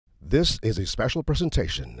This is a special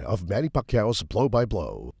presentation of Manny Pacquiao's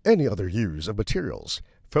Blow-by-Blow. Any other use of materials,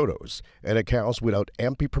 photos, and accounts without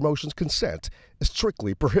MP Promotions' consent is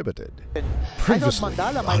strictly prohibited. Previously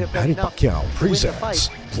on Manny Pacquiao presents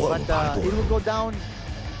Blow-by-Blow. It will go down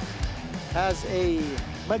as a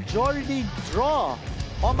majority draw.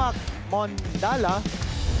 Omak Mondala,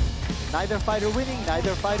 neither fighter winning,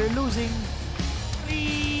 neither fighter losing.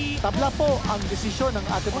 Tabla po ang desisyon ng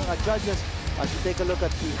ating mga judges as you take a look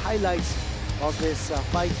at the highlights of this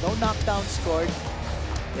fight. No knockdown scored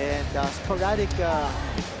and sporadic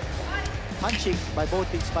punching by both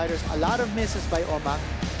these fighters. A lot of misses by Omak.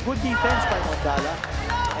 Good defense by Mondala.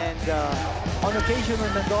 And on occasion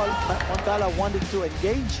when Mondala wanted to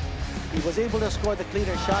engage, he was able to score the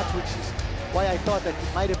cleaner shots, which is why I thought that he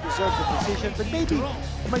might have deserved the decision. But maybe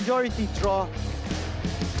a majority draw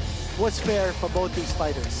was fair for both these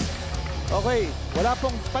fighters. Okay, wala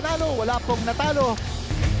pong panalo, wala pong natalo.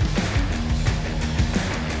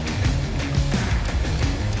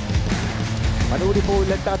 Panuuli po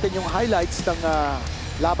ulit natin yung highlights ng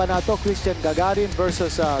laban na to. Christian Gagarin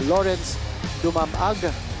versus Lawrence Dumamag.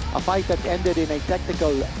 A fight that ended in a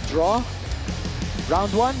technical draw.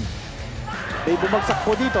 Round 1, may bumagsak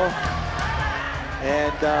po dito.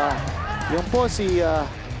 And yung po si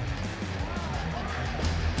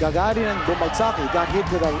Gagarin ang bumagsak. He got hit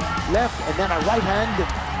with a left and then a right hand.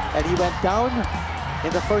 And he went down in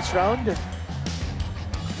the first round.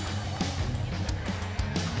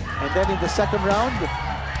 And then in the second round,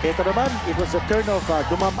 ito naman, it was the turn of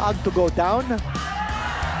Dumamag to go down.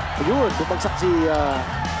 Ayun, bumagsak si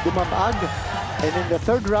Dumamag. And in the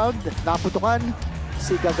third round, naputukan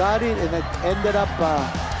si Gagarin and it ended up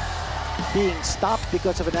being stopped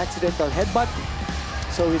because of an accidental headbutt.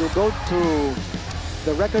 So it will go to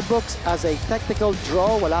the record books as a technical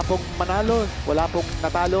draw. Wala pong manalo, wala pong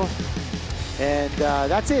natalo. And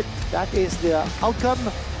that's it. That is the outcome.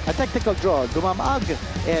 A technical draw. Dumamag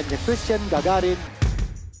and Christian Gagarin.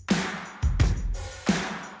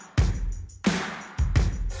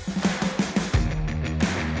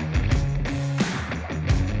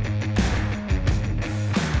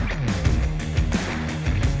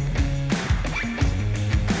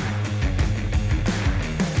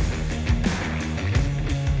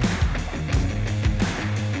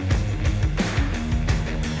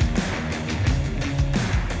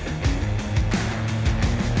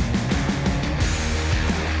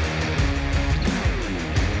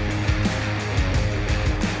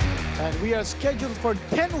 We are scheduled for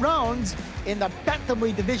 10 rounds in the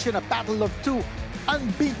bantamweight division, a battle of two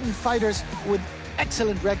unbeaten fighters with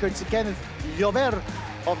excellent records. Kenneth Llover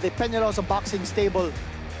of the Peñalosa Boxing Stable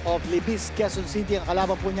of Libis, Quezon City. Ang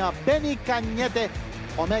kalaban po niya, Canete,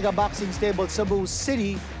 Omega Boxing Stable, Cebu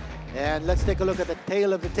City. And let's take a look at the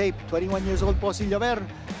tail of the tape. 21 years old po si Llover.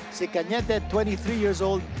 Si Canete, 23 years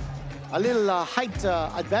old. A little height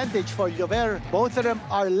advantage for Llover. Both of them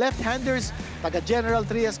are left-handers. Taga General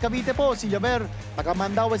Trias Cavite po si Llover. Taga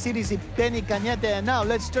Mandaue City si Canete. And now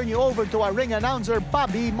let's turn you over to our ring announcer,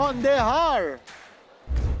 Bobby Mondejar.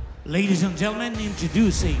 Ladies and gentlemen,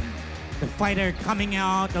 introducing the fighter coming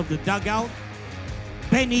out of the dugout,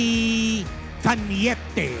 Canete.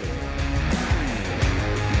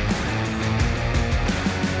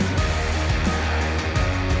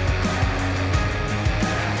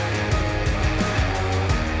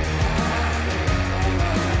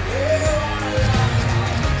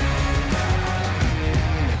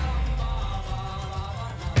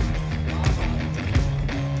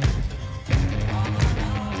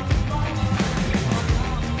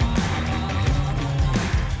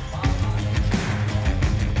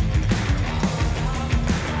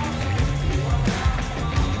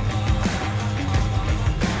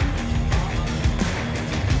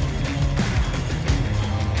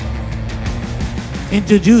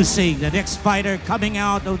 Introducing the next fighter coming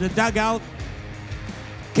out of the dugout,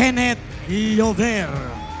 Kenneth Llover.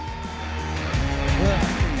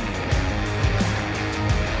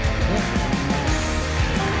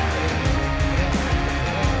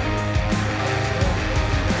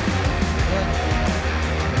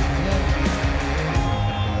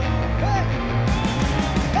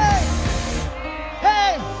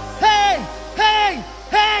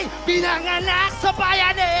 Pinanganak sa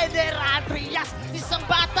bayan ni Trias, isang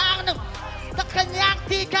batang ng kanyang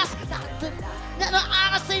tigas, na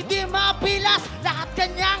naangas ay di mapilas, lahat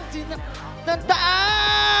kanyang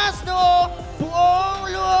tinataas, no,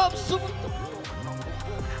 buong loob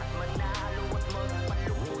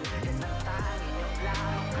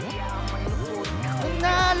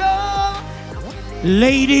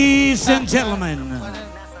Ladies and gentlemen,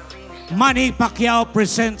 Manny Pacquiao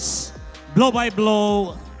presents Blow by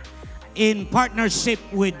Blow in partnership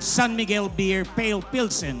with San Miguel Beer Pale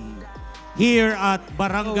Pilsen here at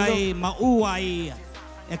Barangay Mauay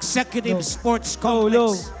Executive Sports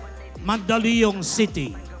Complex, Mandaluyong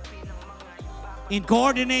City. In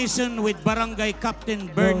coordination with Barangay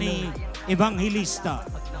Captain Bernie Evangelista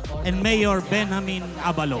and Mayor Benjamin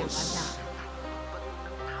Abalos.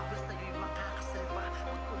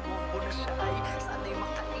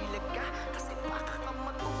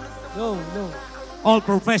 All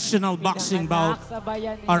professional boxing bouts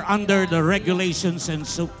are under the regulations and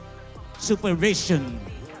supervision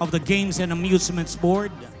of the Games and Amusements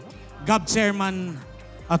Board. GAB Chairman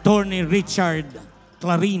Attorney Richard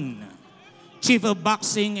Clarin. Chief of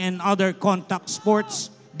Boxing and Other Contact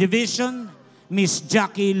Sports Division, Miss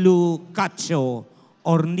Jackie Lu Cacho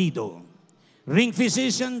Ornido. Ring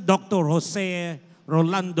Physician, Dr. Jose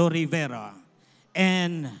Rolando Rivera.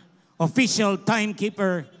 And Official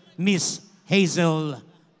Timekeeper, Miss Hazel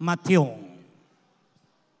Mationg.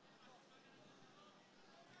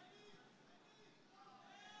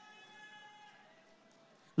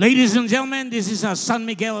 Ladies and gentlemen, this is a San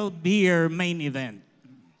Miguel Beer main event.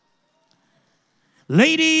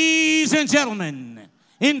 Ladies and gentlemen,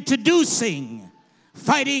 introducing,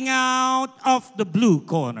 fighting out of the blue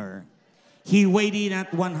corner. He weighed in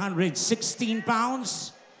at 116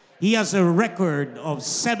 pounds. He has a record of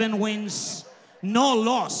 7 wins, no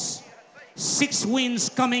loss. 6 wins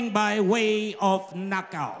coming by way of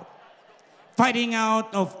knockout. Fighting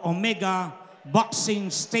out of Omega Boxing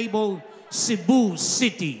Stable, Cebu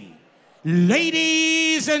City.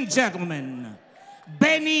 Ladies and gentlemen,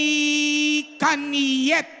 Benny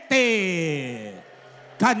Canete.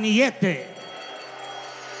 Canete.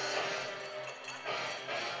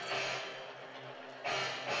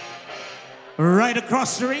 Right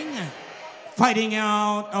across the ring, fighting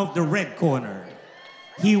out of the red corner.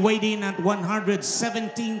 He weighed in at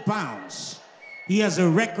 117 pounds. He has a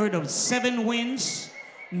record of 7 wins,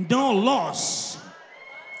 no loss.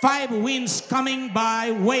 5 wins coming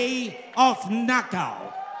by way of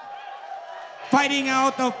knockout. Fighting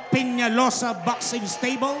out of Peñalosa Boxing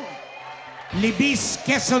Stable, Libis,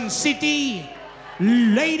 Quezon City.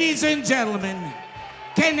 Ladies and gentlemen,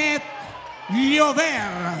 Kenneth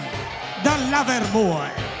Llover, the Lover Boy.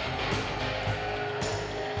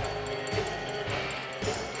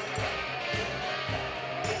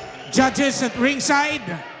 Judges at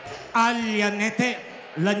ringside, Alianete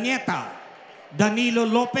Lanieta, Danilo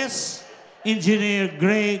Lopez, Engineer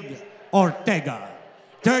Greg Ortega.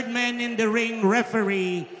 Third man in the ring,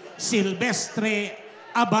 referee Silvestre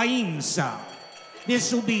Abainza.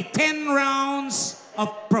 This will be 10 rounds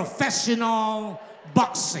of professional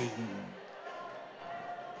boxing.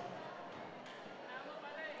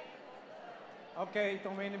 Okay,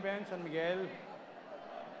 itong main event, San Miguel.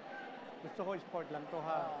 Gusto ko sport lang to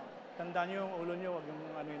ha. Tandaan nyo yung ulo nyo, huwag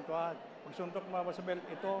yung ano yun to ha. Pag suntok mababa sa belt,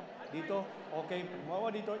 ito, dito, okay.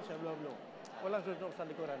 Mawa dito, sa blow. Walang suntok sa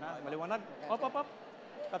likuran ha. Maliwanag. Up, up, up.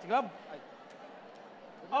 Touch glove.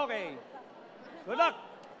 Okay. Good luck.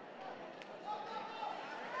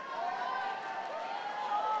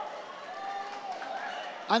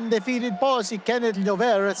 Undefeated po si Kenneth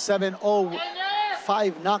Llover, 7-0,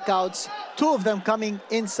 5 knockouts, 2 of them coming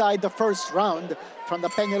inside the first round from the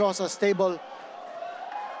Peñalosa stable.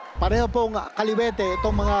 Pareho pong kaliwete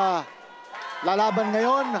itong mga lalaban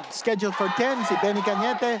ngayon. Scheduled for 10, si Benny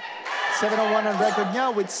Canete, 7-1 on record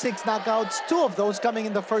niya with 6 knockouts, 2 of those coming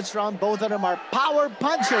in the first round. Both of them are power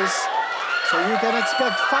punchers, so you can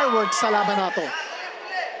expect fireworks sa laban nato.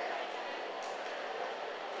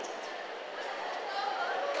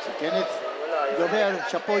 Si Kenneth Llover,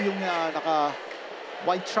 siya po yung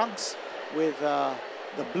naka-white trunks with the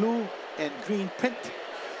blue and green print,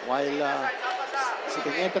 while si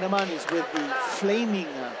Canete naman is with the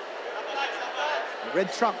flaming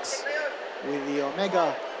red trunks with the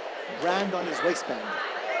Omega brand on his waistband.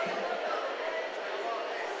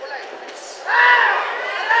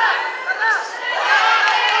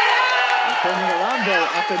 And turning around there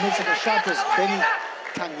after missing a shot was Benny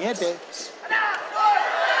Canete.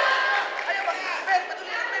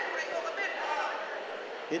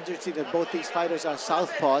 Interesting that both these fighters are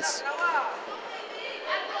southpaws.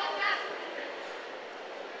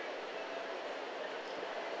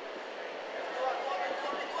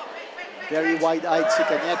 Very wide-eyed si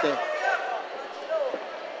Canete.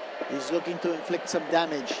 He's looking to inflict some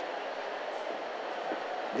damage.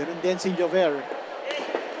 Ganun din si Llover.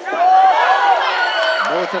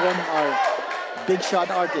 Both of them are big shot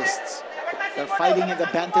artists. They're fighting in the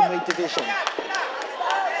bantamweight division.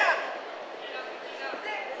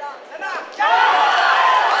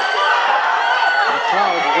 The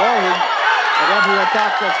crowd roaring at every the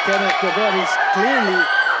attack of Kenneth Llover is clearly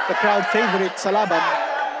the crowd favorite sa laban.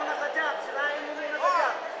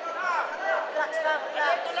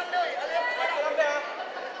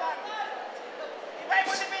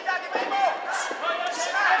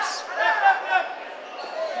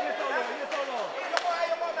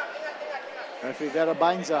 Referee Vera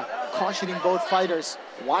Bainza cautioning both fighters,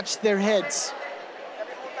 watch their heads.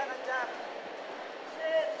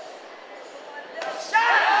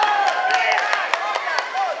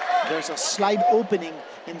 There's a slight opening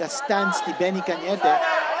in the stance ni Benny Canete.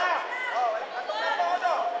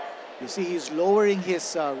 You see he's lowering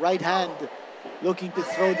his right hand, looking to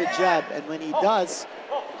throw the jab. And when he does,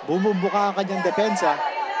 bumumbuka ang kanyang depensa.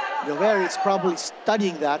 Llover is probably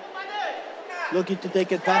studying that, looking to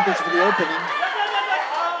take advantage of the opening.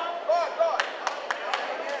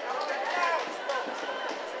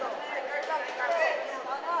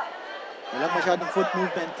 Walang masyadong foot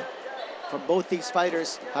movement from both these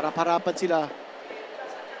fighters. Harap-harapan sila.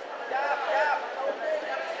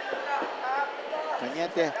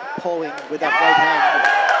 Canete pawing with that right hand.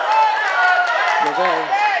 Llover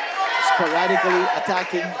sporadically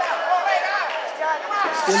attacking.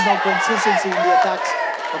 Still no consistency in the attacks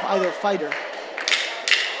of either fighter.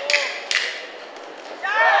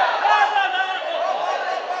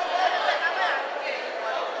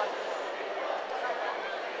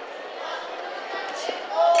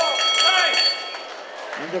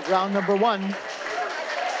 End of round number 1.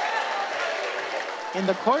 In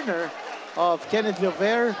the corner of Kenneth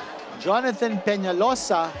Llover, Jonathan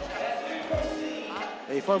Peñalosa,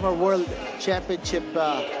 a former world championship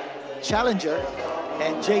challenger,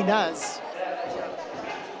 and Jay Naz.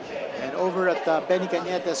 And over at Benny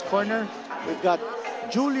Canete's corner, we've got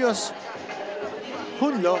Julius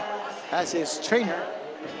Hunlo as his trainer.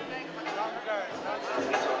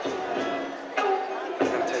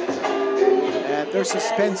 There's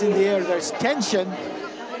suspense in the air, there's tension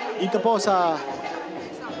dito po sa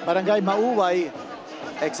Barangay Mauway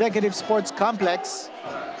Executive Sports Complex.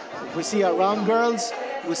 We see our round girls,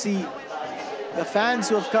 we see the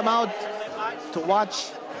fans who have come out to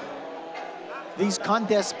watch these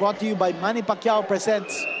contests, brought to you by Manny Pacquiao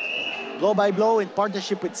presents Blow by Blow in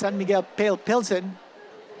partnership with San Miguel Pale Pilsen.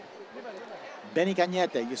 Benny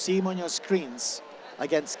Canete, you see him on your screens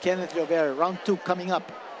against Kenneth Llover, round 2 coming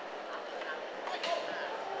up.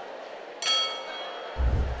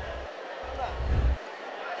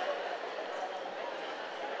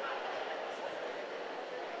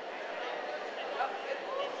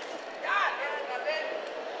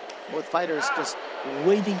 Both fighters just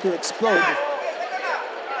waiting to explode.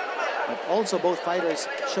 But also both fighters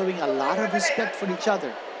showing a lot of respect for each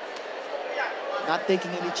other. Not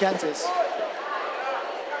taking any chances.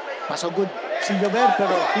 Pasogod si Llover,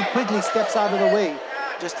 pero he quickly steps out of the way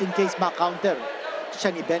just in case ma-counter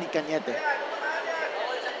siya ni Benny Canete.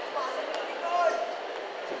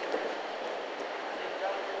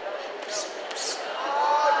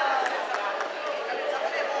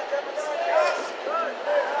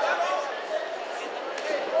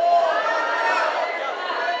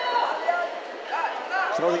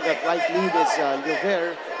 Throwing that right lead is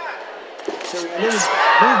Llover. Showing a little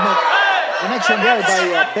movement, connection there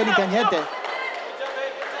by Benny Canete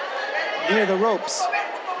near the ropes.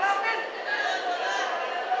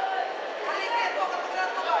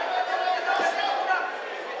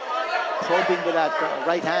 Probing with that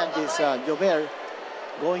right hand is Llover,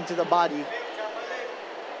 going to the body.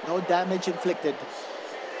 No damage inflicted.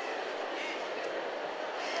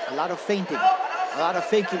 A lot of feinting, a lot of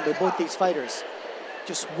faking by both these fighters.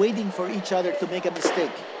 Just waiting for each other to make a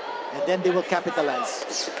mistake, and then they will capitalize.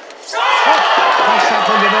 Oh, nice shot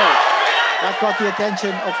from Llover. That caught the attention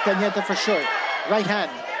of Canete for sure. Right hand,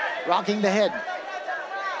 rocking the head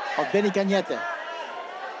of Benny Canete.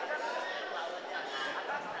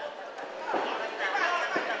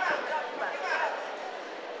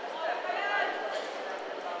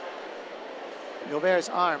 Llover's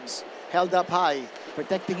arms held up high,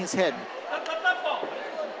 protecting his head.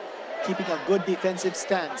 Keeping a good defensive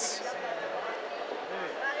stance.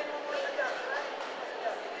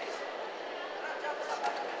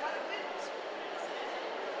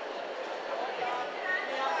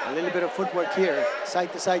 A little bit of footwork here.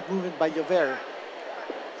 Side-to-side movement by Llover.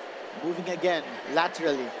 Moving again,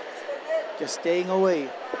 laterally. Just staying away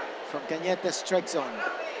from Canete's strike zone.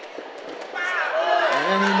 And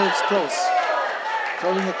then he moves close.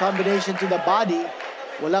 Throwing a combination to the body.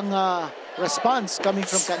 Walang response coming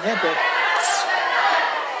from Canete.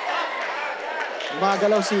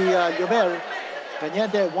 Gumagalaw si Llover.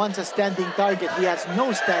 Canete wants a standing target. He has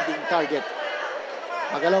no standing target.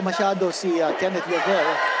 Magalaw masyado si Kenneth Llover.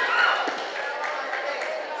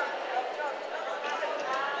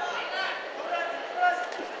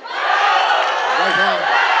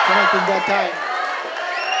 stopping that time.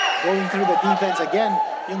 Going through the defense again.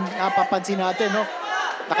 Yung napapansin natin, no?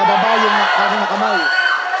 Nakababa yung kanang kamay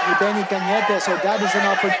ni Benny Canete. So that is an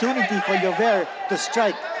opportunity for Llover to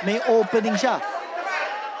strike. May opening siya.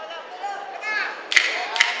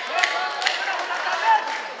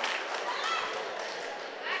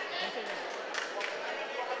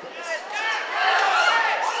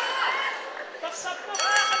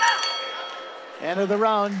 End of the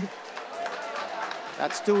round.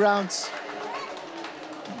 That's 2 rounds.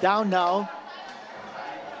 Down now.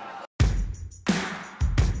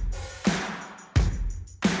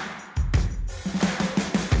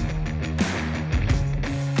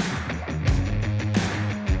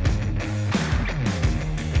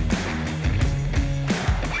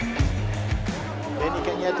 Benny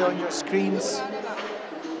Canete on your screens.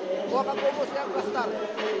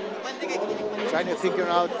 Trying to figure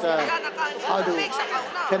out how to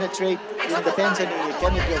penetrate yung depensa ni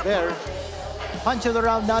Kenneth Llover. Punch of the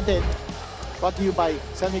round natin. Brought to you by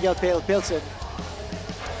San Miguel Pale Pilsen.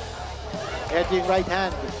 Ito yung right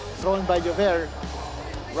hand thrown by Llover.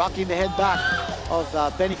 Rocking the head back of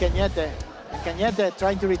Benny Canete. And Canete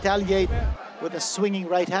trying to retaliate with a swinging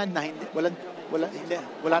right hand na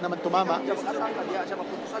wala naman tumama.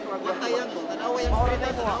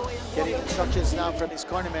 Getting instructions now from his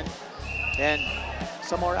cornerman. And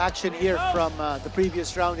some more action here from the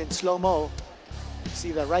previous round in slow-mo. See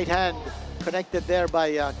the right hand connected there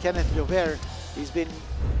by Kenneth Llover. He's been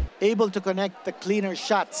able to connect the cleaner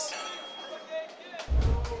shots.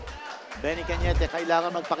 Benny Canete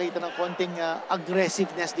kailangan magpakita ng konting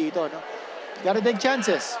aggressiveness dito, no? Gotta take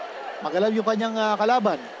chances. Magalaw yung kanyang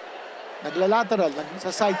kalaban. Naglalateral sa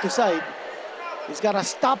side to side. He's gotta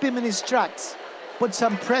stop him in his tracks. Put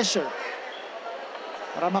some pressure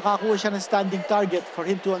para makakuha siya ng standing target for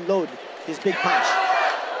him to unload his big punch.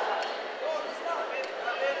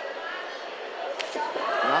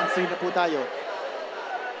 Round 3 na po tayo.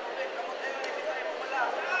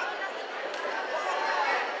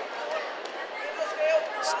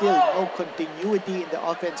 Still no continuity in the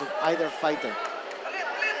offense of either fighter.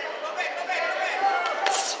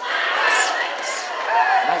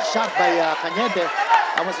 Nice shot by Canete.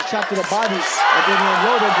 That was a shot to the body, and then he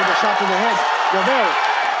unloaded with a shot to the head. Llover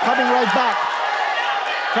coming right back.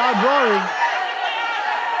 Crowd roaring.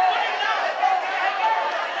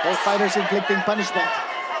 Both fighters inflicting punishment.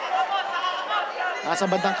 Nasa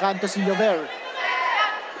bandang kanto si Llover.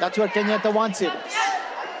 That's where Canete wants it.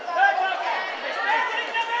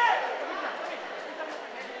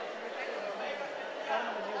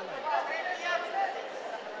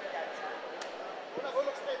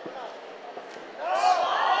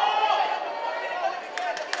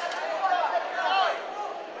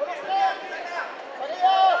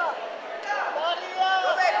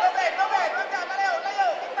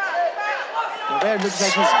 Looks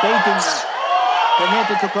like he's baiting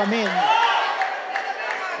Canete to come in.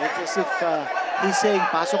 It's as if he's saying,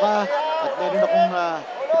 pasok ka at meron akong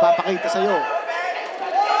ipapakita sa'yo.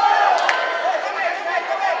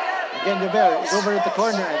 Again, Llover is over at the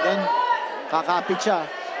corner and then kakapit siya.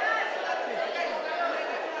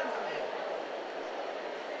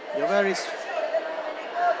 Llover is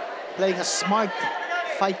playing a smart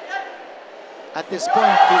fight at this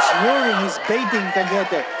point. He's luring, he's baiting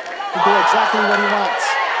Canete to do exactly what he wants.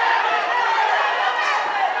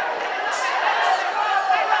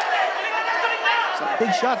 Some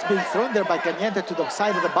big shots being thrown there by Canete to the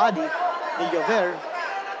side of the body in Llover.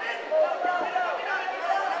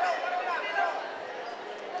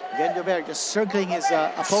 Again, Llover just circling his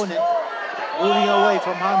opponent, moving away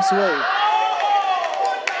from harm's way.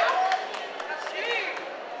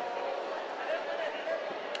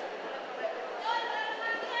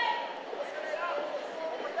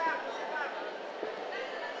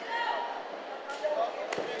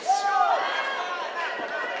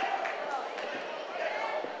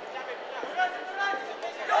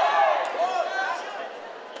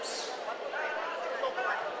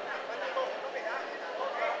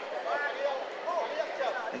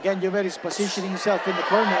 Again, Llover is positioning himself in the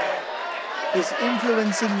corner. He's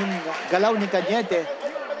influencing yung galaw ni Canete.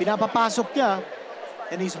 Pinapapasok niya,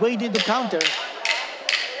 and he's waiting to counter.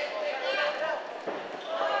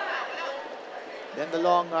 Then the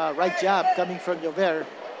long right jab coming from Llover,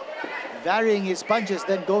 varying his punches,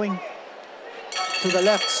 then going to the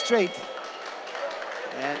left straight.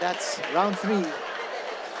 And that's round 3.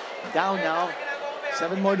 Down now.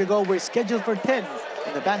 7 more to go. We're scheduled for 10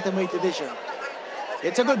 in the bantamweight division.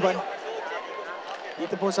 It's a good one.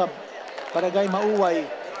 Dito po sa Barangay Mauway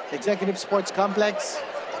Executive Sports Complex.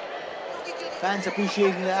 Fans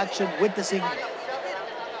appreciating the action, witnessing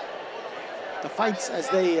the fights as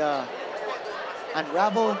they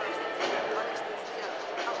unravel.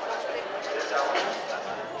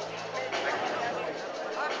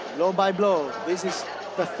 Blow by blow. This is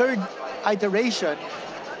the third iteration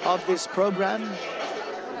of this program.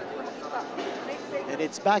 And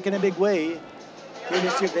it's back in a big way.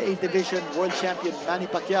 Courtesy of the 8th Division World Champion Manny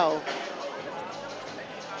Pacquiao.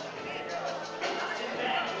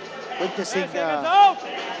 Witnessing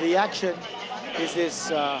the action is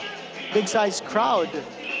this big-sized crowd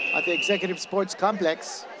at the Executive Sports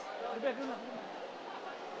Complex.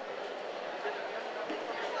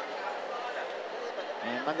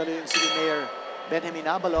 And Mandaluyong City Mayor Benjamin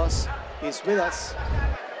Abalos is with us.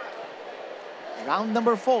 Round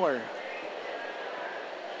number 4.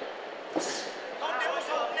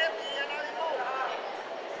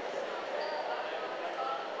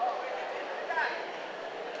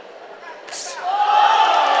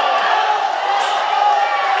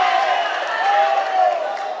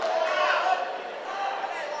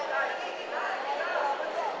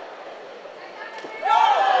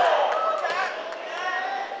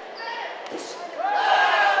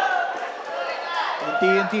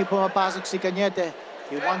 Unti-unti pumapasok si Canete.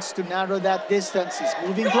 He wants to narrow that distance. He's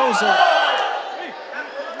moving closer.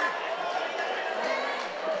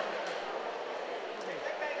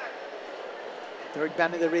 Third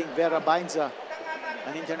man in the ring, Vera Bainza,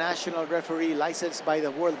 an international referee licensed by the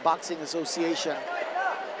World Boxing Association.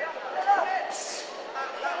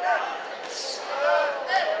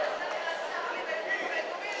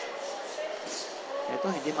 Ito,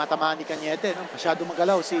 hindi matamaan ni Canete, no? Masyado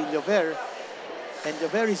magalaw si Llover. And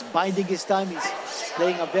Llover is biding his time. He's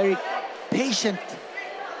playing a very patient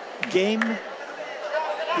game.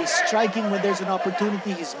 He's striking when there's an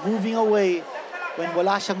opportunity. He's moving away when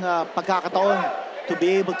wala siyang pagkakataon to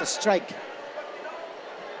be able to strike.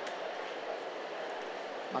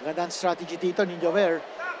 Magandang strategy dito ni Llover.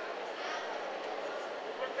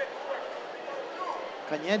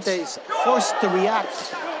 Canete is forced to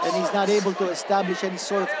react and he's not able to establish any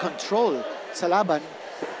sort of control sa laban.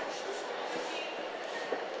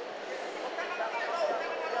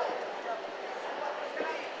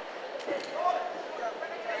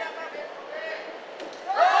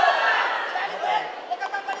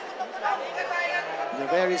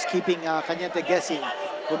 Llover is keeping Canete guessing.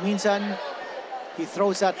 Kung minsan, he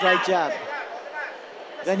throws that right jab.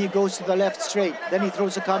 Then he goes to the left straight. Then he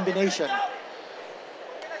throws a combination.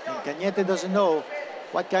 And Canete doesn't know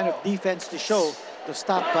what kind of defense to show to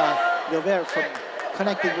stop Llover from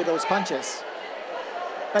connecting with those punches.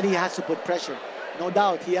 But he has to put pressure. No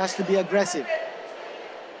doubt, he has to be aggressive.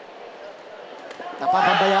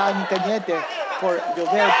 Napapabayaan ni Canete for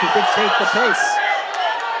Llover to dictate the pace.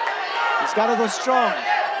 He's got to go strong.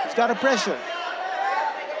 He's got to pressure.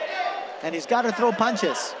 And he's got to throw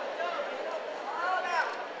punches.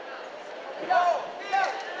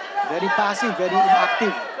 Very passive, very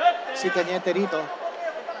inactive si Canete rito.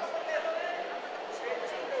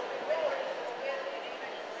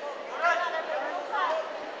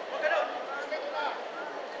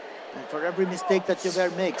 And for every mistake that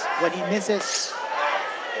Llover makes, when he misses,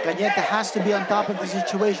 Canete has to be on top of the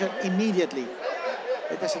situation immediately.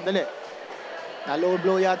 Ito sandali. Na-low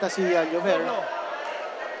blow yata si Llover.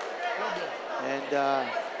 And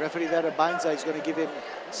referee Vera Bainza is going to give him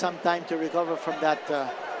some time to recover from that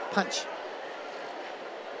punch.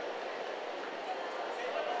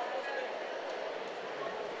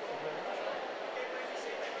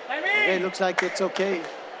 Okay, looks like it's okay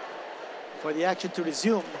for the action to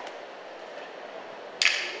resume.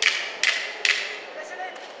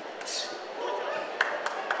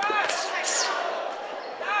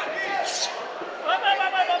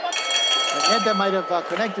 Canete might have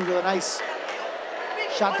connected with a nice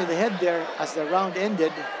shot to the head there as the round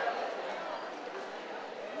ended.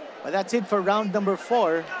 But that's it for round number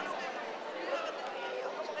 4.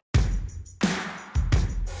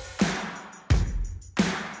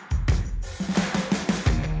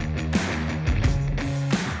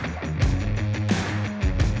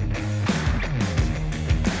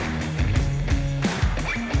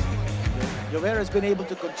 Llover has been able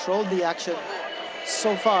to control the action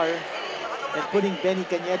so far and putting Benny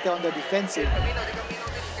Canete on the defensive.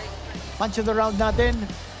 Punch of the round natin,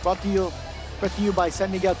 brought to you by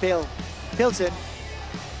San Miguel Pilsen.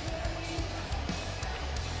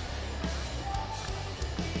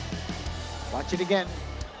 Watch it again.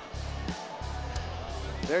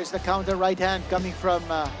 There's the counter right hand coming from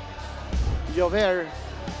Llover,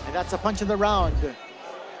 and that's a punch of the round.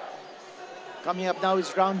 Coming up now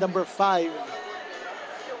is round number 5.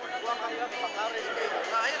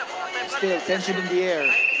 Still tension in the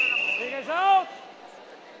air.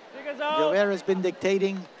 Llover has been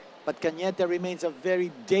dictating, but Canete remains a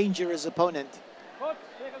very dangerous opponent.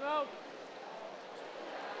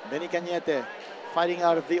 Manny Canete fighting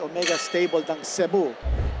out of the Omega stable ng Cebu.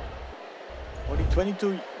 Only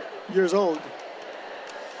 22 years old.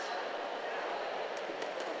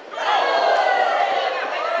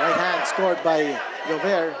 Right hand scored by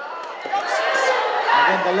Llover. And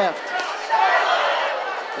then the left.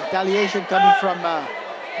 Retaliation coming from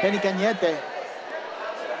Manny Canete.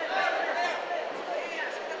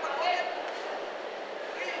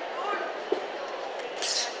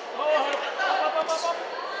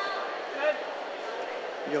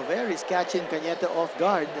 Llover is catching Canete off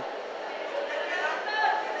guard.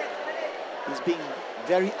 He's being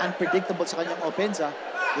very unpredictable sa kanyang opensa.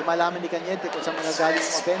 Di malaman ni Canete kung saan mga galing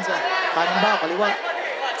yung opensa. Kanan ba? Kaliwa?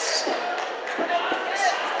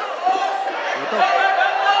 Ito.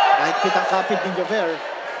 Mahigpit ang kapit ni Llover.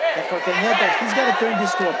 And for Canete, he's got to turn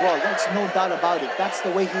this to a brawl. That's no doubt about it. That's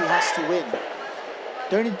the way he has to win.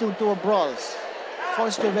 Turn it to a brawl.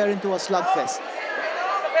 Force Llover into a slugfest.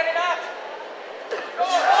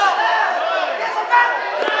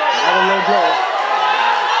 Another low blow.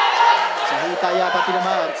 Sa hita yata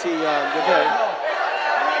tinamaan si Llover.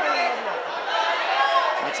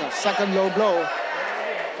 That's a second low blow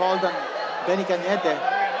called on Manny Canete.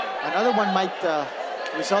 Another one might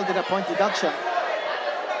result in a point deduction.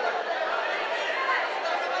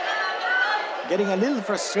 Getting a little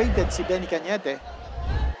frustrated si Manny Canete.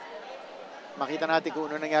 Makita natin kung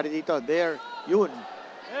ano nangyari dito. There, yun.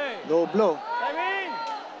 Low blow.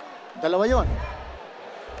 Dalawa yun.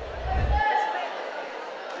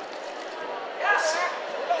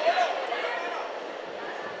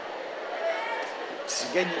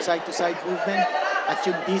 Again, yung side-to-side movement at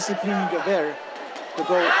yung discipline ni Llover to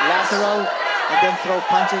go lateral and then throw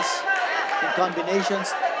punches in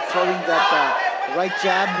combinations, throwing that right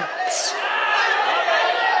jab.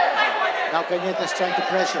 Now Canete's trying to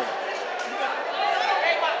pressure.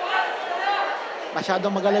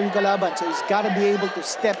 Masyadong magalaw yung kalaban, so he's got to be able to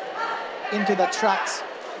step into the tracks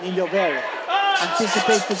ni Llover.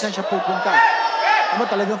 Anticipate kung saan siya pupunta. Ano,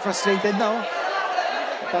 talagang frustrated na, oh.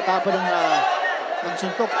 Tatapa ng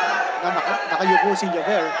suntok na nakayuko si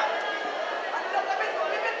Llover.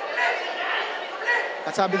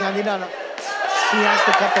 At sabi nga nila, no, he has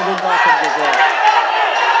to cut the wind off from Llover.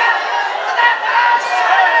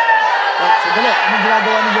 Well, sandali, anong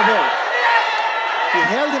ginagawa ni Llover? He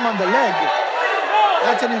held him on the leg.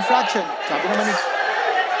 That's an infraction. Sabi naman ni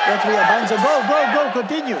referee Abanza, go,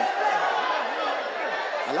 continue.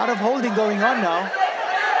 A lot of holding going on now.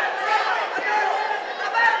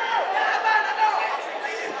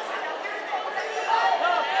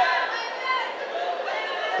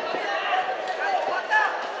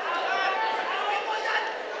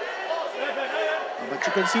 But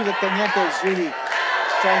you can see that Canete is really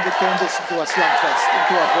trying to turn this into a slugfest,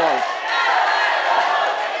 into a brawl.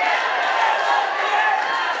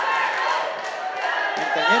 And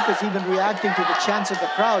Canete is even reacting to the chants of the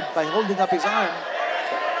crowd by holding up his arm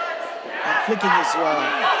and flicking his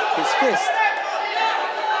fist.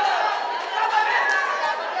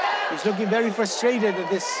 He's looking very frustrated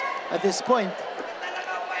at this point.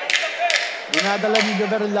 Dinadala ni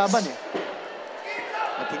Llover ang laban eh.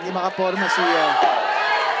 At hindi makaporma si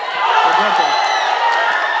Canete.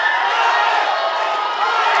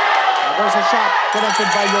 There's a shot connected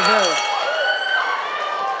by Llover.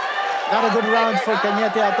 Not a good round for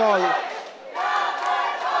Canete at all.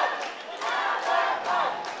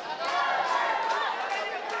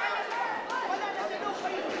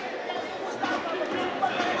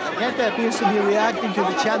 Canete appears to be reacting to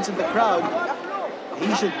the chants of the crowd.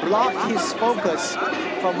 He should block his focus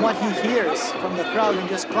from what he hears from the crowd and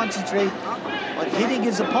just concentrate on hitting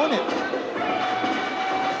his opponent.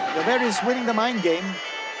 Llover is winning the mind game.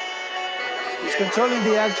 He's controlling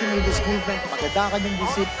the action with his movement. Maganda kanyang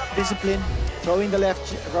discipline, throwing the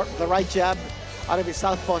right jab out of his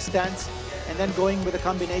southpaw stance, and then going with a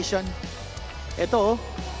combination. Ito,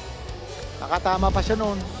 nakatama pa siya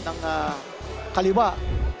noon ng kaliwa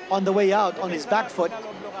on the way out on his back foot.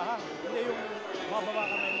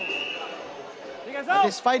 But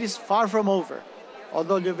this fight is far from over.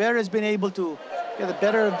 Although Llover has been able to get the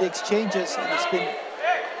better of the exchanges and has been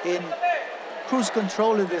in cruise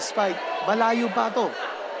control in this fight, malayo pa to.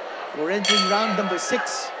 We're entering round number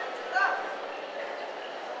 6.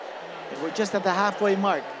 And we're just at the halfway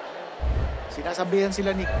mark. Sinasabihan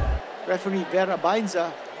sila ni referee Vera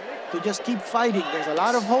Bainza to just keep fighting. There's a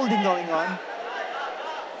lot of holding going on.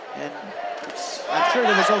 And I'm sure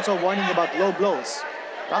there was also a warning about low blows.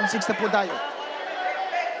 Round 6 na po tayo.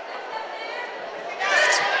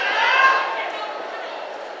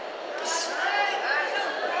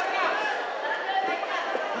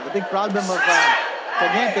 The big problem of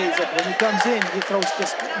Canete is that when he comes in, he throws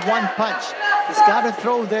just one punch. He's got to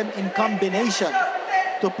throw them in combination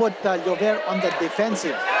to put Llover on the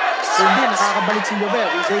defensive. So hindi, nakakabalik si Llover.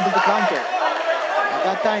 He's able to counter. At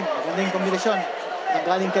that time, magandang kombinasyon ng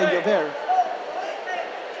galing kay Llover.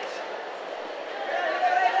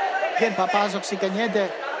 Again, papasok si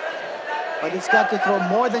Canete. But he's got to throw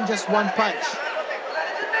more than just one punch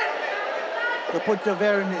to put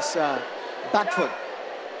Llover in his back foot.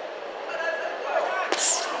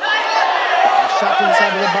 A shot to the side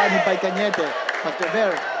of the body by Canete. But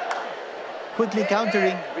Llover quickly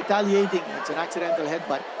countering, retaliating. It's an accidental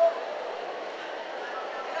headbutt.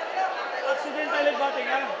 Accidental headbutting,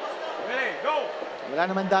 ha? Okay, go! Wala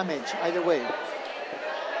naman damage either way.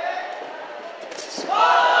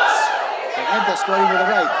 Canete scoring with the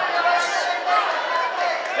right.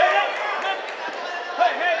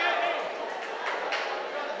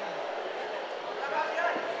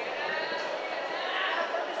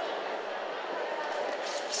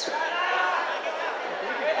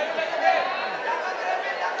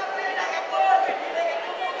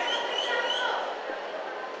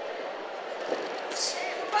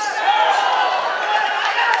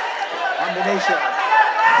 Combination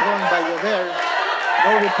thrown by Llover.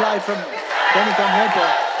 No reply from Canete.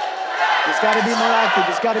 He's got to be more active.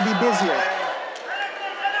 He's got to be busier.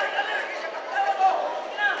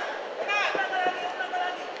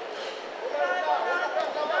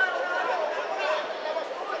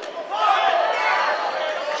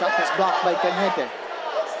 Shot is blocked by Canete.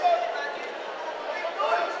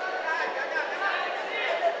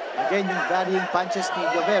 Again, yung varying punches ni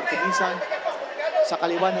Llover. Kuminsan sa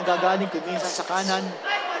kaliwa ng gagaling, kuminsan sa kanan.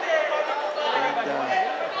 And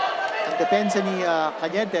ang depensa ni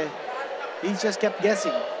Canete, he just kept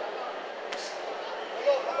guessing.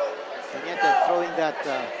 Canete throwing that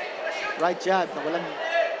right jab na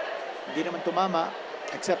hindi naman tumama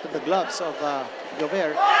except in the gloves of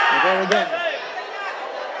Llover. Llover again,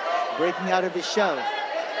 breaking out of his shell,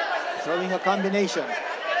 throwing a combination.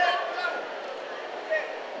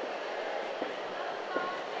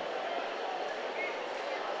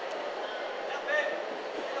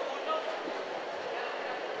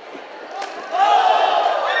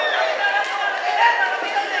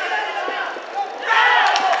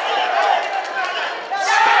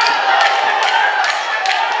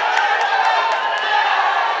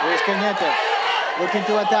 Canete looking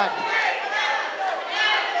to attack.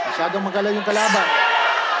 Masyadong magalaw yung kalaban.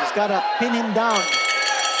 He's got to pin him down.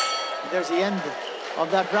 And there's the end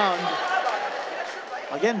of that round.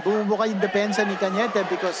 Again, bumubuka yung depensa ni Canete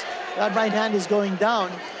because that right hand is going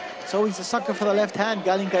down. So he's a sucker for the left hand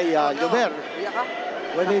galing kay Llover.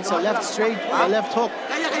 Whether it's a left straight or a left hook.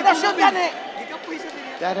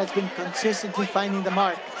 That has been consistently finding the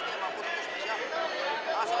mark.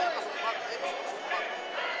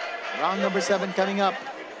 Round number 7 coming up.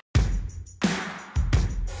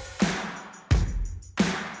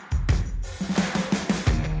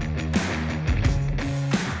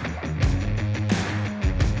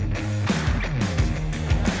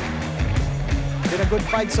 Been a good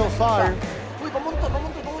fight so far.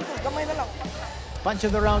 Punch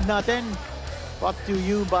of the round natin. Brought to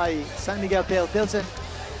you by San Miguel Pale Pilsen.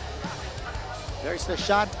 There's the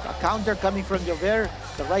shot, a counter coming from Llover,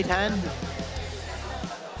 the right hand.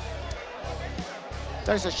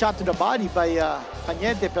 There's a shot to the body by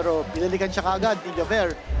Canete, pero pinalikan siya kaagad ni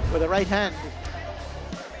Llover with the right hand.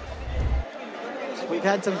 We've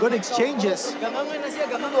had some good exchanges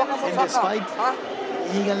in this fight.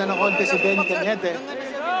 Hihingal na ng konti si Benny Canete.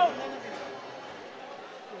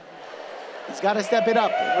 He's got to step it up.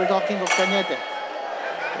 We're talking of Canete.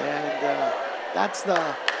 And that's the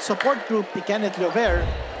support group ni Kenneth Llover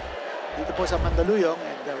dito po sa Mandaluyong.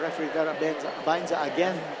 And referee Vera Bainza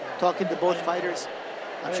again talking to both fighters.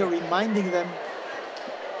 I'm sure reminding them,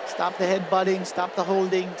 stop the headbutting, stop the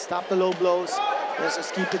holding, stop the low blows. Let's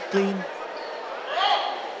just keep it clean.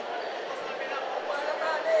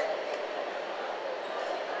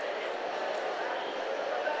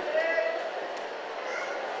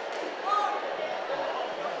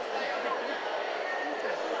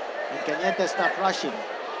 And Canete's not rushing.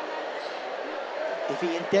 If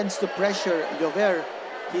he intends to pressure Llover,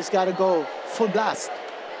 he's got to go full blast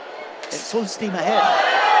and full steam ahead.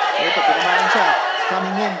 Ito, pinamahan siya.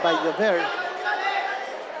 Coming in by Llover.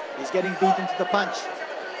 He's getting beaten to the punch.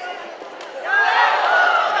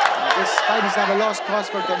 And this fight is not a lost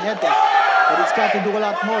cause for Canete, but he's got to do a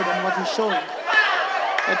lot more than what he's showing.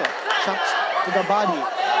 Ito, shots to the body.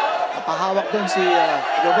 Napahawak dun si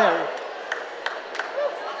Llover.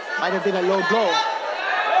 Might have been a low blow.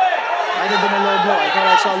 I thought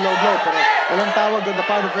I saw a low blow, pero Walang tawag on the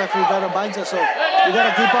part of referee Vera Bainza, so you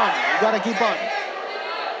gotta keep on. You gotta keep on.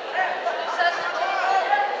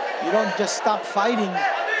 You don't just stop fighting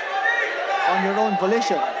on your own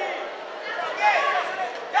volition.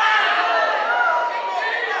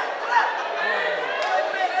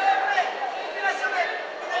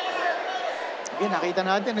 Again, nakita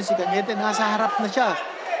natin na si Canete nasa harap na siya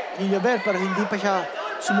ni Llover pero hindi pa siya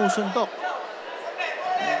sumusuntok.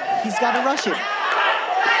 He's gotta rush him.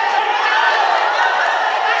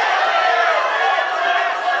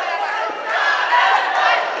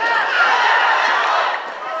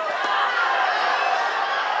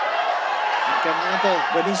 Canete,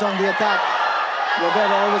 when he's on the attack, Llover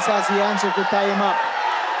always has the answer to tie him up.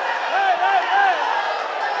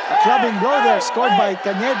 A clubbing blow there scored by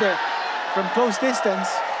Canete from close distance.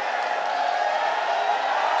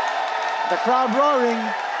 The crowd roaring.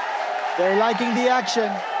 They're liking the action.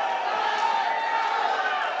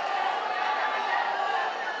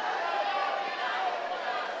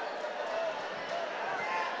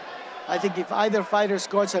 I think if either fighter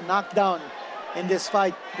scores a knockdown in this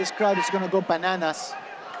fight, this crowd is going to go bananas.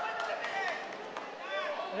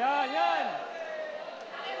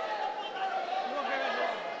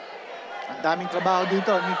 Ang daming trabaho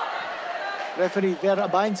dito ni referee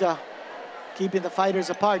Vera Bainza, keeping the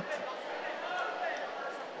fighters apart.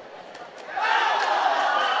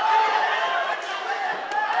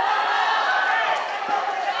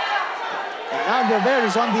 And now Llover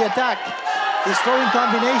is on the attack. He's throwing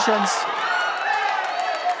combinations.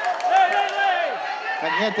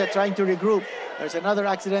 Canete trying to regroup. There's another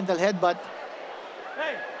accidental headbutt.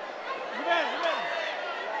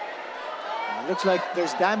 It looks like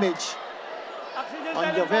there's damage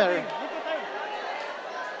on Llover.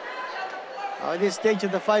 At this stage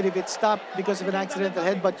of the fight, if it stopped because of an accidental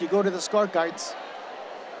headbutt, you go to the scorecards.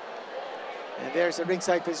 And there's a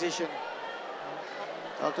ringside physician.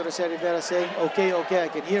 Dr. Jose Rivera saying, okay, okay. I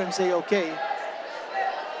can hear him say, okay.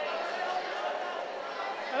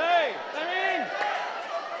 Hey, come in.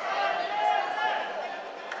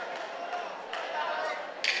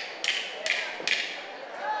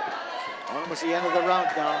 Almost the end of the round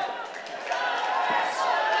now.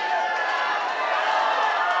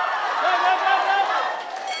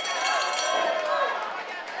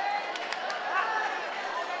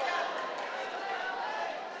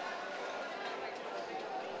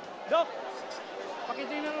 Dok,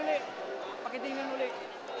 pakitingnan uli. Pakitingnan uli.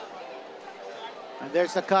 And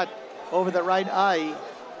there's the cut over the right eye.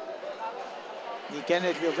 Ni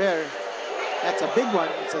Kenneth Llover. That's a big one.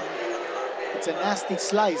 It's a nasty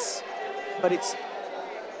slice, but it's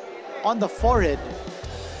on the forehead.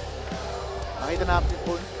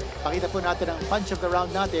 Pakita po natin ang punch of the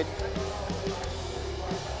round natin.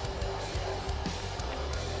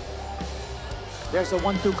 There's a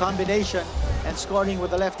 1-2 combination and scoring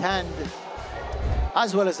with the left hand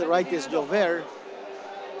as well as the right is Llover.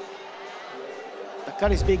 The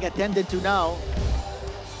cut is being attended to now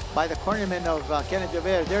by the cornerman of Kenneth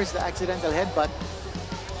Llover. There's the accidental headbutt.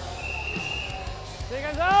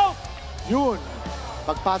 Seconds out! Yun!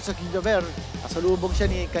 Pagpasok ni Llover, asalubong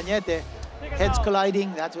siya ni Canete. Heads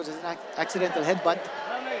colliding, that was an accidental headbutt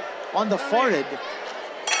on the forehead.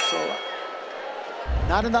 So,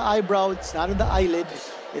 not on the eyebrow, it's not on the eyelid,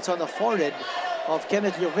 it's on the forehead of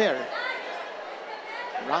Kenneth Llover.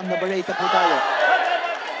 Round number 8 na po tayo.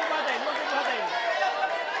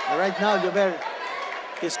 Right now, Llover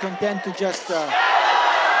is content to just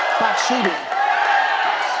pack shooting.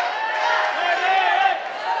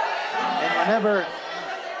 And whenever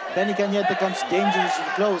Benny Canete comes dangerously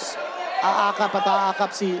close, aakap at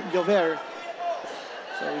aakap si Llover.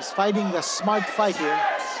 So he's fighting the smart fight here.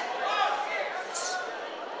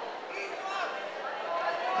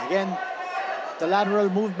 Again, the lateral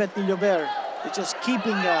movement ni Llover is just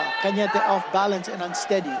keeping Canete off balance and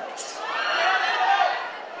unsteady.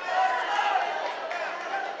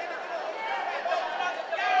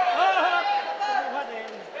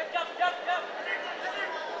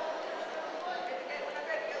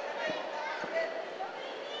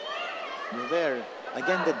 Llover,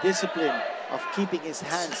 again, the discipline of keeping his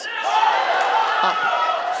hands up,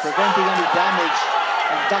 preventing any damage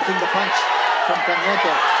and ducking the punch from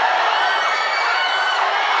Canete.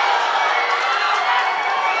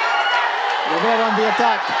 Llover on the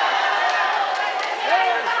attack.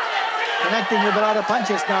 Connecting with a lot of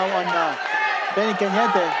punches now on Benny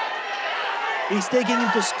Canete. He's taking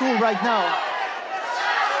him to school right now.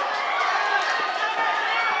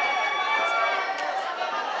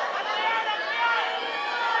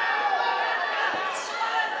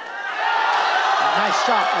 Nice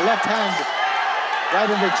shot, a left hand right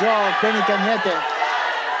in the jaw of Benny Canete.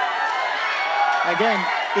 Again,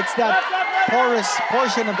 it's that porous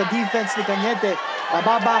portion of the defense ni Canete.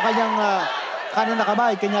 Mababa kanyang kanan na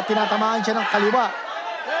kamay, kanya tinatamaan siya ng kaliwa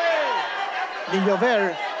ni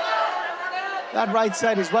Llover. That right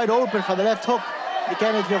side is wide open for the left hook ni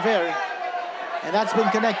Kenneth Llover. And that's been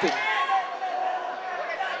connected.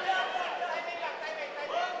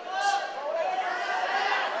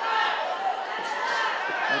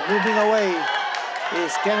 And moving away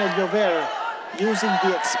is Kenneth Llover, using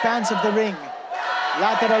the expanse of the ring.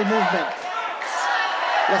 Lateral movement.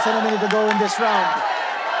 Less than a minute to go in this round.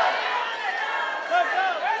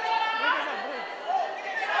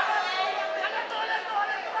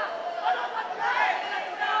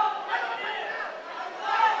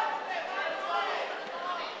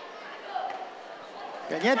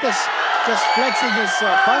 Canete's just flexing his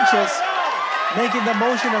punches, making the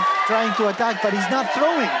motion of trying to attack, but he's not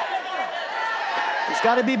throwing. He's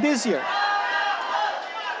got to be busier.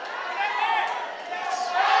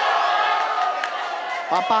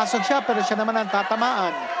 Papasok siya, pero siya naman ang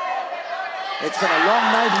tatamaan. It's been a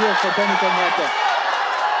long night here for Benny Canete.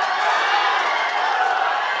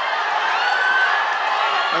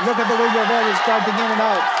 And look at the way Llover is starting in and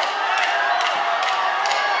out.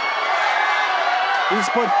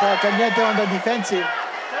 He's put Canete on the defensive.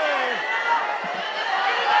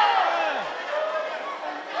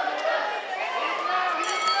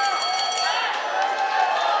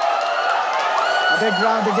 A big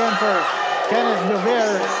round again for Kenneth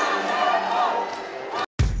Llover.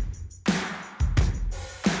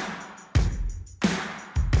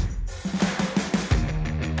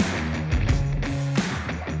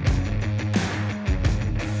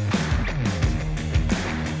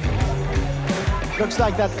 Looks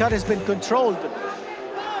like that cut has been controlled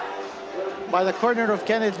by the corner of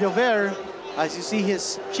Kenneth Llover. As you see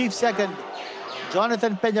his chief second,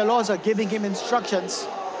 Jonathan Peñalosa, giving him instructions.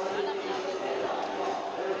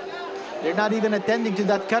 They're not even attending to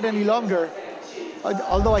that cut any longer,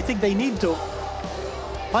 although I think they need to.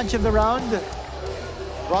 Punch of the round,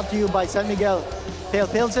 brought to you by San Miguel Pale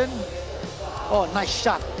Pilsen. Oh, nice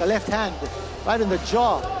shot, the left hand, right in the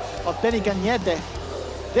jaw of Benny Canete.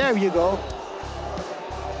 There you go.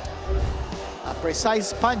 A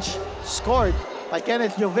precise punch scored by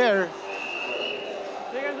Kenneth Llover.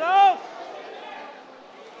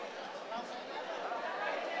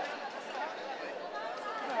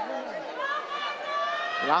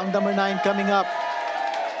 Round number 9 coming up.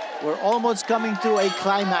 We're almost coming to a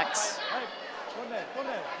climax.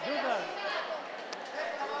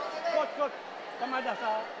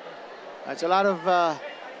 That's a lot of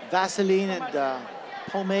Vaseline and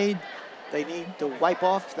pomade. They need to wipe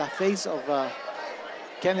off the face of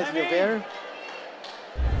Kenneth Llover.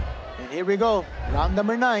 And here we go, round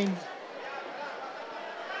number 9.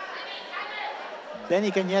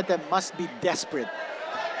 Benny Canete must be desperate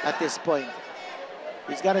at this point.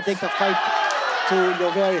 He's got to take the fight to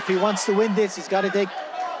Llover. If he wants to win this, he's got to take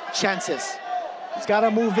chances. He's got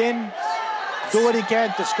to move in, do what he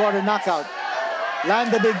can to score a knockout,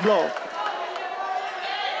 land a big blow.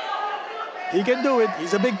 He can do it.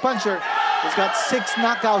 He's a big puncher. He's got 6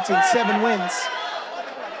 knockouts in 7 wins.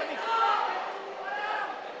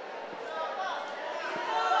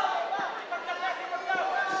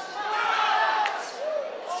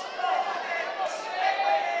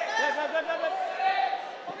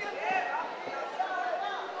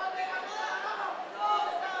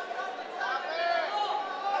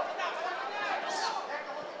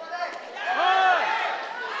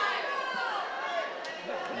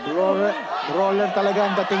 Brawler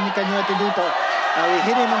talaga ang dating ni Canete dito. Now he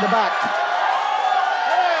hit him on the back.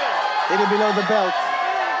 Hit him below the belt.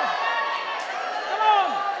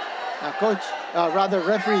 Now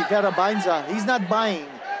referee Vera Bainza, he's not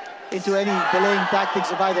buying into any delaying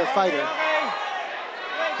tactics of either fighter.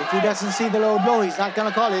 If he doesn't see the low blow, he's not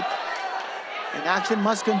gonna call it. And action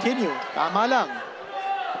must continue. Tama lang.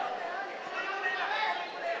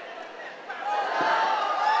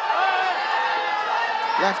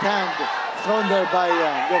 Left hand thrown there by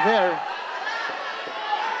Llover.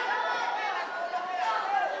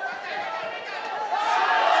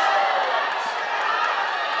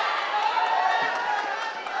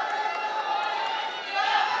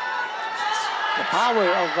 The power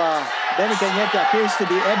of Benny Canete appears to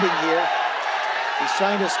be ebbing here. He's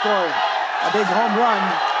trying to score a big home run.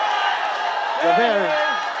 Llover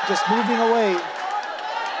just moving away.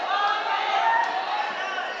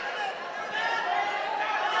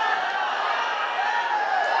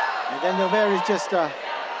 Then Llover is just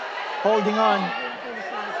holding on.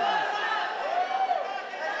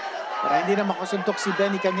 Para hindi na makasuntok si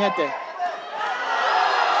Benny Canete.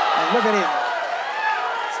 And look at him.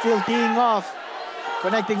 Still teeing off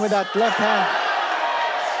connecting with that left hand.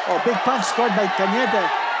 Oh, big punch scored by Canete.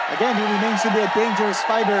 Again, he remains to be a dangerous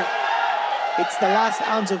fighter. It's the last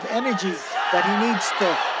ounce of energy that he needs to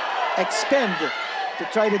expend to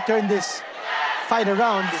try to turn this fight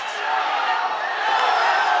around.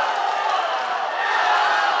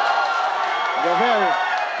 Llover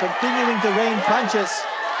continuing to rain punches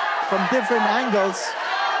from different angles.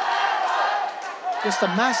 Just a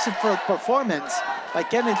masterful performance by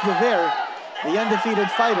Kenneth Llover, the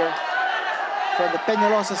undefeated fighter from the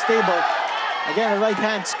Peñalosa stable. Again, a right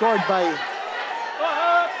hand scored by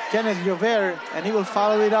Kenneth Llover, and he will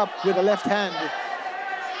follow it up with a left hand.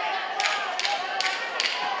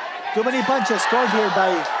 Too many punches scored here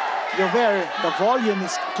by Llover. The volume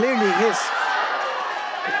is clearly his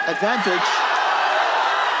advantage.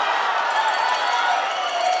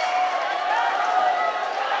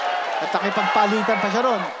 At nakipagpalitan pa siya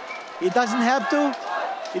ron. He doesn't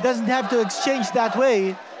have to exchange that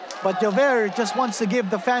way, but Llover just wants to give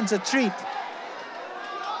the fans a treat.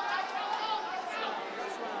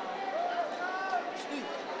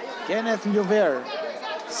 Kenneth Llover,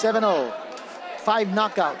 7-0, 5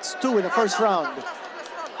 knockouts, 2 in the first round.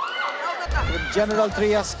 From General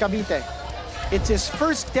Trias, Cavite. It's his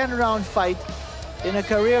first 10-round fight in a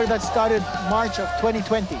career that started March of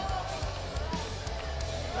 2020.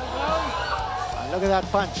 Look at that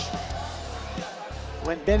punch.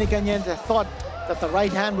 When Benny Canete thought that the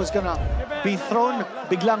right hand was gonna be thrown,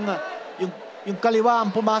 biglang yung kaliwa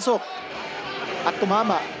ang pumasok at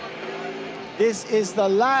tumama. This is the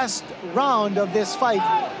last round of this fight.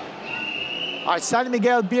 Our San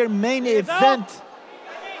Miguel Beer main event.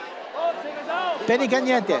 Benny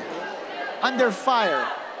Canete under fire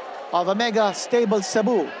of a mega stable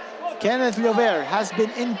Cebu. Kenneth Llover has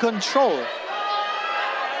been in control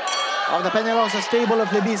of the Peñalosa stable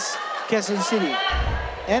of Libis, Quezon City.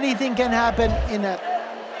 Anything can happen in a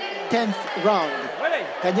 10th round.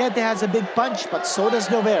 Canete has a big punch, but so does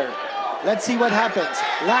Llover. Let's see what happens.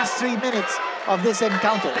 Last 3 minutes of this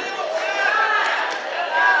encounter.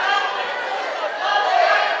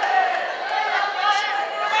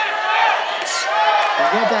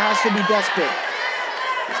 Canete has to be desperate.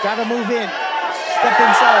 He's got to move in, step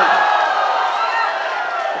inside,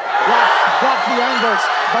 block the angles,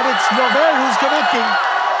 but it's Llover who's connecting,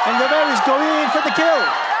 and Llover is going in for the kill.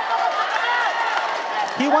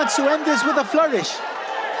 He wants to end this with a flourish.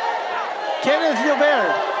 Kenneth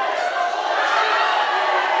Llover.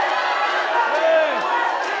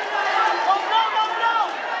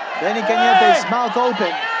 Benny Canete's mouth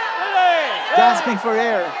open, gasping for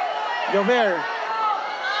air. Llover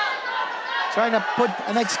trying to put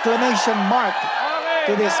an exclamation mark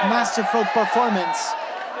to this masterful performance.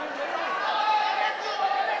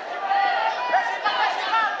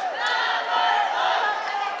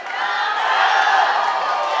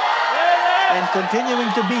 And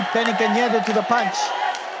continuing to beat Benny Canete to the punch.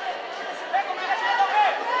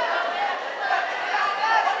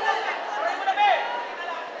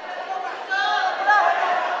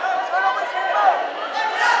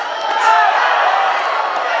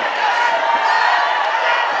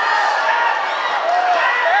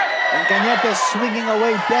 Canete swinging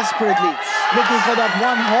away desperately, looking for that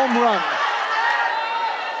one home run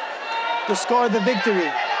to score the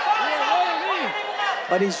victory.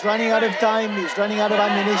 But he's running out of time, he's running out of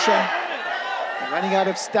ammunition, and running out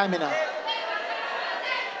of stamina.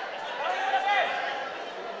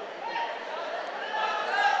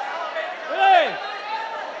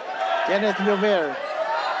 Kenneth Llover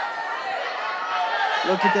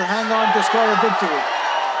looking to hang on to score a victory.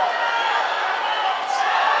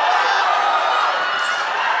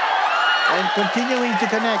 And continuing to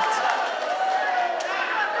connect.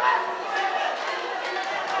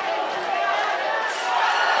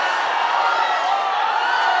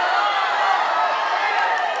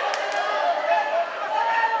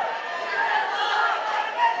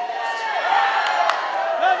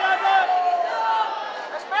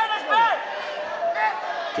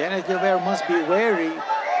 Kenneth Llover must be wary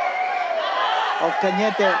of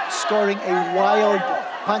Canete scoring a wild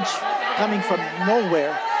punch coming from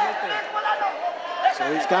nowhere. So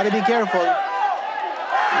he's got to be careful.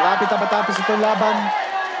 Malapit na matapos itong laban.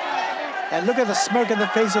 And look at the smirk on the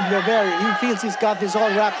face of Llover. He feels he's got this all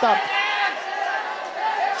wrapped up.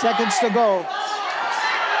 Seconds to go.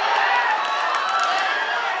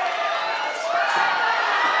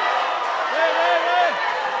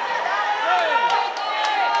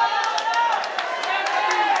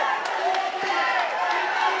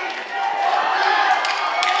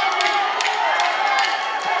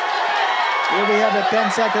 Here we have a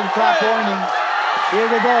 10-second clock warning. Here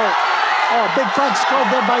we go. Oh, big punch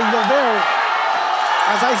scored there by Llover.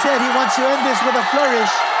 As I said, he wants to end this with a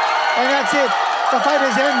flourish. And that's it. The fight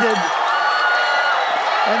has ended.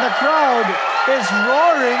 And the crowd is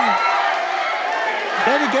roaring.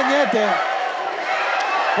 Benny Canete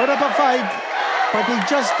put up a fight, but he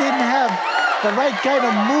just didn't have the right kind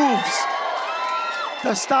of moves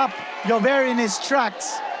to stop Llover in his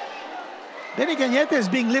tracks. Benny Canete is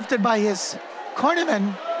being lifted by his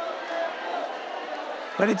cornerman,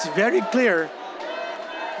 but it's very clear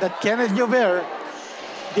that Kenneth Llover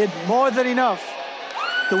did more than enough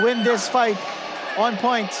to win this fight on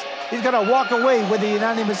points. He's gonna walk away with the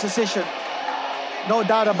unanimous decision. No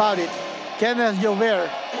doubt about it. Kenneth Llover.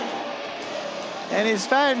 And his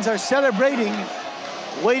fans are celebrating,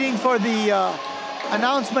 waiting for the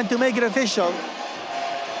announcement to make it official.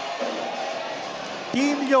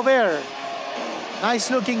 Team Llover. Nice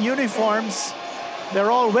looking uniforms they're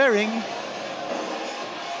all wearing.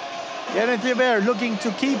 Kenneth Llover looking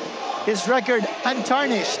to keep his record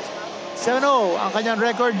untarnished. 7-0 ang kanyang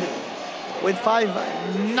record with 5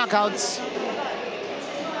 knockouts.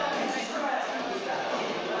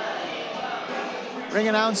 Ring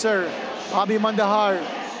announcer Bobby Mandahar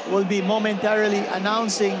will be momentarily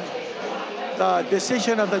announcing the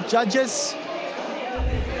decision of the judges.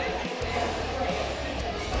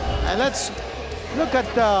 And let's look at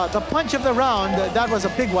the punch of the round. That was a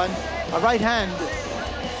big one. A right hand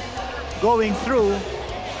going through.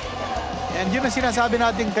 And yun ang sinasabi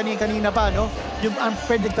natin kanina pa, no? Yung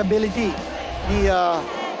unpredictability ni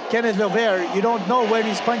Kenneth Llover. You don't know where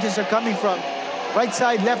these punches are coming from. Right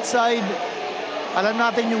side, left side. Alam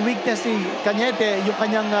natin yung weakness ni Canete, yung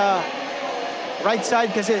kanyang right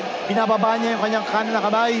side kasi binababa niya yung kanyang kanan na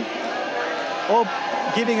kamay.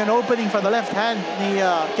 Giving an opening for the left hand ni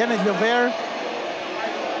Kenneth Llover.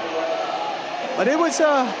 But it was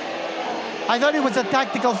I thought it was a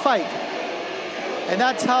tactical fight. And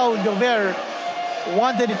that's how Llover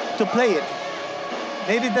wanted to play it.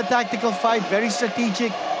 Made it a tactical fight, very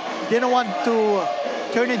strategic. Didn't want to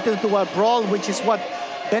turn it into a brawl, which is what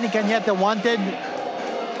Benny Canete wanted.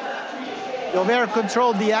 Llover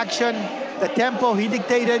controlled the action, the tempo he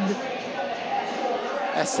dictated.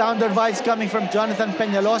 A sound advice coming from Jonathan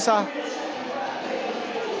Peñalosa.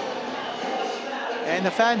 And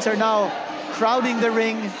the fans are now crowding the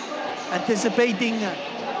ring, anticipating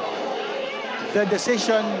the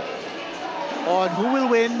decision on who will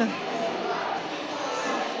win.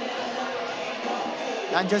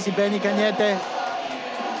 Nandiyan si Benny Canete,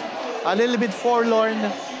 a little bit forlorn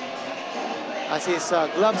as his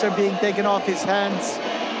gloves are being taken off his hands.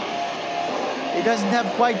 He doesn't have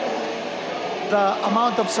quite the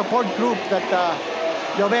amount of support group that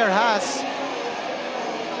Llover has.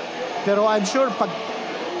 Pero I'm sure pag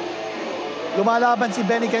lumalaban si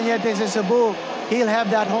Benny Canete sa Cebu, he'll have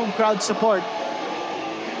that home crowd support.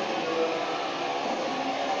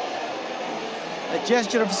 A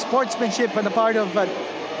gesture of sportsmanship on the part of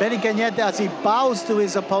Benny Canete as he bows to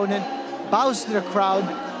his opponent, bows to the crowd,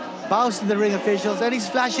 bows to the ring officials, and he's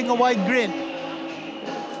flashing a wide grin.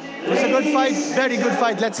 It was a good fight, very good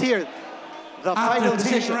fight. Let's hear the final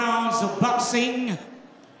decision. After 10 rounds of boxing,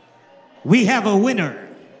 we have a winner.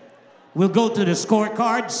 We'll go to the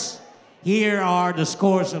scorecards. Here are the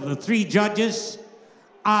scores of the 3 judges.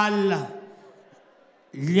 Al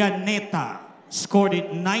Llaneta scored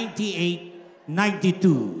it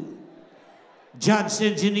 98-92. Judge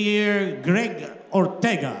Engineer Greg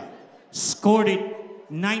Ortega scored it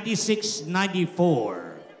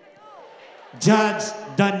 96-94. Judge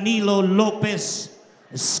Danilo Lopez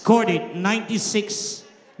scored it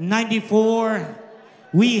 96-94.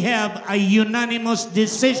 We have a unanimous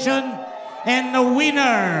decision, and the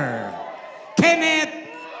winner, Kenneth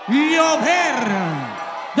Llover,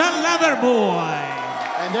 the Lover Boy.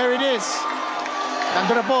 And there it is.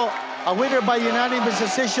 Nandun na po, a winner by unanimous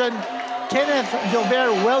decision. Kenneth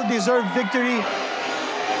Llover, well-deserved victory.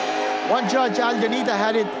 One judge, Al Llaneta,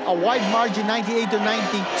 had it a wide margin,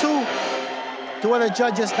 98-92. 2 other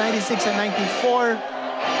judges, 96-94.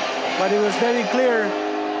 But it was very clear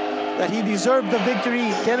that he deserved the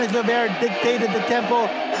victory. Kenneth Llover dictated the tempo,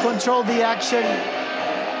 controlled the action,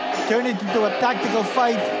 turned it into a tactical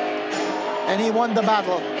fight, and he won the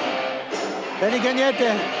battle. Benny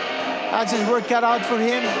Canete has his work cut out for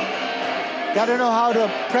him. Got to know how to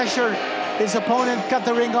pressure his opponent, cut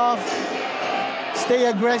the ring off, stay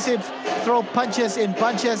aggressive, throw punches in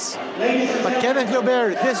bunches. But Kenneth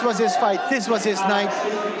Llover, this was his fight. This was his night.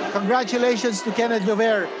 Congratulations to Kenneth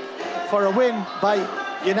Llover for a win by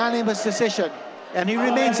unanimous decision. And he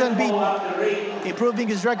remains unbeaten, improving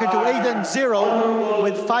his record to 8-0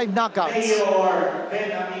 with 5 knockouts.